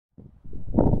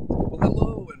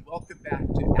Welcome back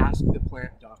to Ask the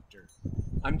Plant Doctor.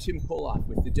 I'm Tim Koloff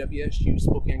with the WSU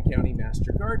Spokane County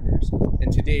Master Gardeners, and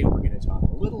today we're going to talk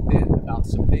a little bit about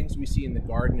some things we see in the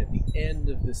garden at the end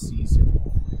of the season.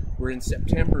 We're in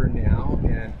September now,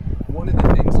 and one of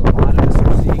the things a lot of us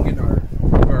are seeing in our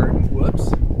garden,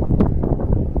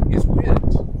 is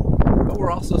wind. But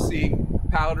we're also seeing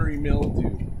powdery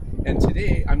mildew. And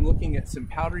today I'm looking at some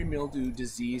powdery mildew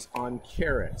disease on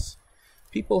carrots.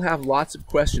 People have lots of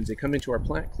questions. They come into our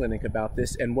plant clinic about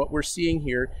this, and what we're seeing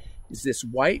here is this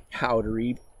white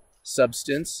powdery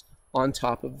substance on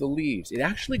top of the leaves. It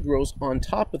actually grows on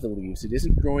top of the leaves. It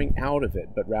isn't growing out of it,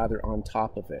 but rather on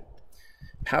top of it.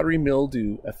 Powdery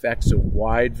mildew affects a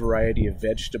wide variety of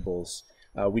vegetables.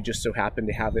 We just so happen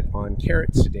to have it on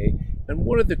carrots today. And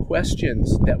one of the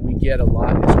questions that we get a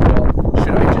lot is, well,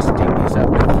 should I just dig these up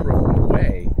and throw them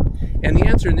away? And the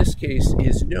answer in this case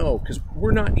is no, because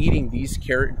we're not eating these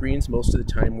carrot greens. Most of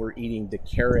the time we're eating the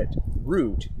carrot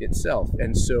root itself.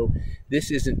 And so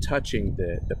this isn't touching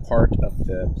the part of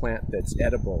the plant that's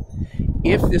edible.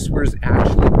 If this was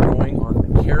actually growing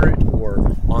on the carrot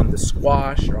or on the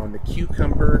squash or on the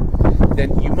cucumber,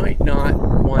 then you might not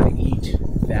want to eat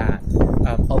that.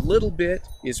 A little bit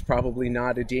is probably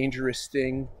not a dangerous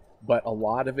thing, but a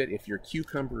lot of it, if your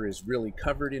cucumber is really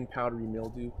covered in powdery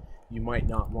mildew, you might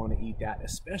not want to eat that,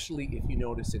 especially if you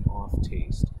notice an off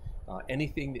taste.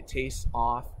 Anything that tastes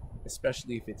off,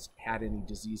 especially if it's had any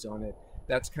disease on it,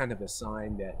 that's kind of a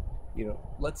sign that, you know,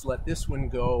 let's let this one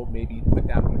go, maybe put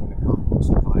that one in the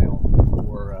compost pile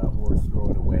or throw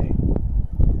it away.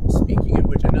 Speaking of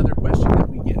which, another question that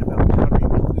we get about powdery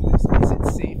mildew is it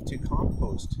safe to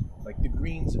compost, like the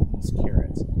greens of these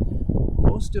carrots?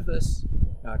 Most of us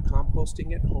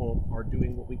composting at home are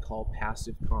doing what we call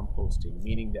passive composting,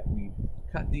 meaning that we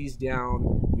cut these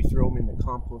down, we throw them in the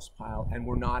compost pile, and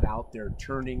we're not out there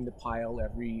turning the pile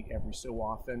every so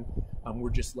often.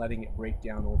 We're just letting it break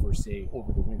down over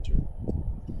the winter.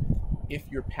 If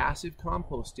you're passive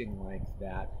composting like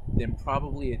that, then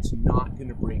probably it's not going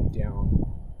to break down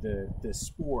the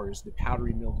spores, the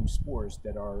powdery mildew spores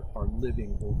that are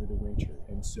living over the winter.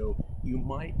 And so you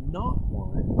might not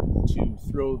want to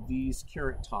throw these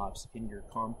carrot tops in your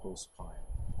compost pile.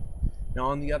 Now,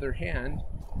 on the other hand,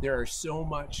 there are so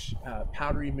much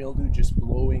powdery mildew just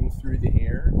blowing through the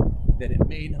air that it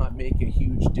may not make a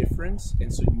huge difference,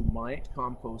 and so you might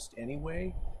compost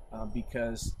anyway,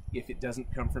 because if it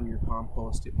doesn't come from your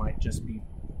compost, it might just be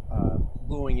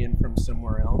blowing in from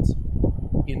somewhere else.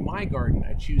 In my garden,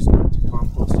 I choose not to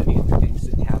compost any of the things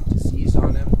that have disease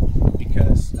on them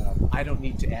because I don't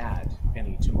need to add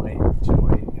any to my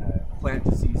plant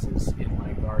diseases in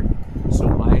my garden. So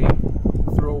I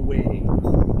throw away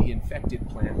the infected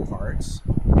plant parts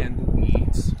and the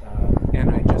weeds, and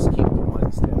I just keep the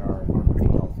ones that are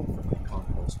pretty healthy for my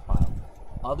compost pile.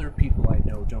 Other people I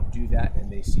know don't do that,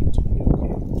 and they seem to be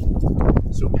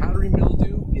okay. So powdery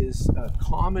mildew is a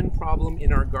common problem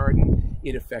in our garden.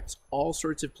 It affects all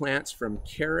sorts of plants from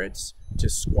carrots to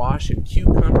squash and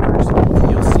cucumbers.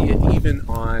 You'll see it even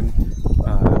on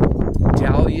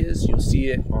dahlias. You'll see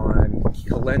it on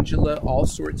calendula. All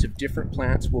sorts of different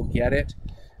plants will get it.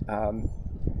 And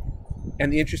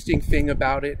the interesting thing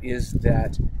about it is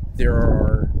that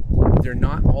they're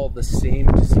not all the same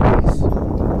disease.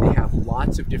 They have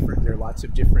there are lots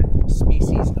of different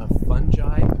species of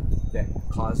fungi that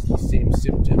cause the same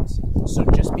symptoms. So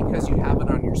just because you have it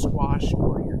on your squash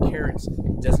or your carrots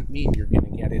doesn't mean you're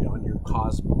going to get it on your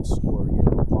cosmos or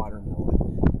your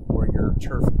watermelon or your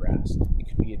turf grass. It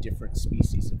could be a different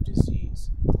species of disease.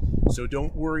 So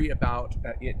don't worry about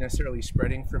it necessarily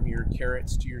spreading from your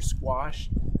carrots to your squash.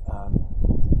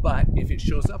 But if it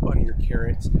shows up on your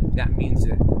carrots, that means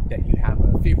that you have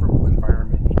a favorable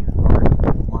environment in your garden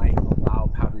that might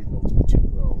allow powdery mildew to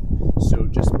grow. So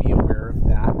just be aware of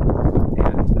that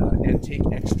and take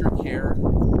extra care.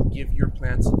 Give your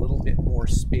plants a little bit more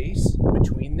space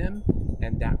between them,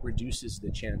 and that reduces the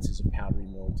chances of powdery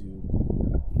mildew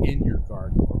in your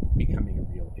garden.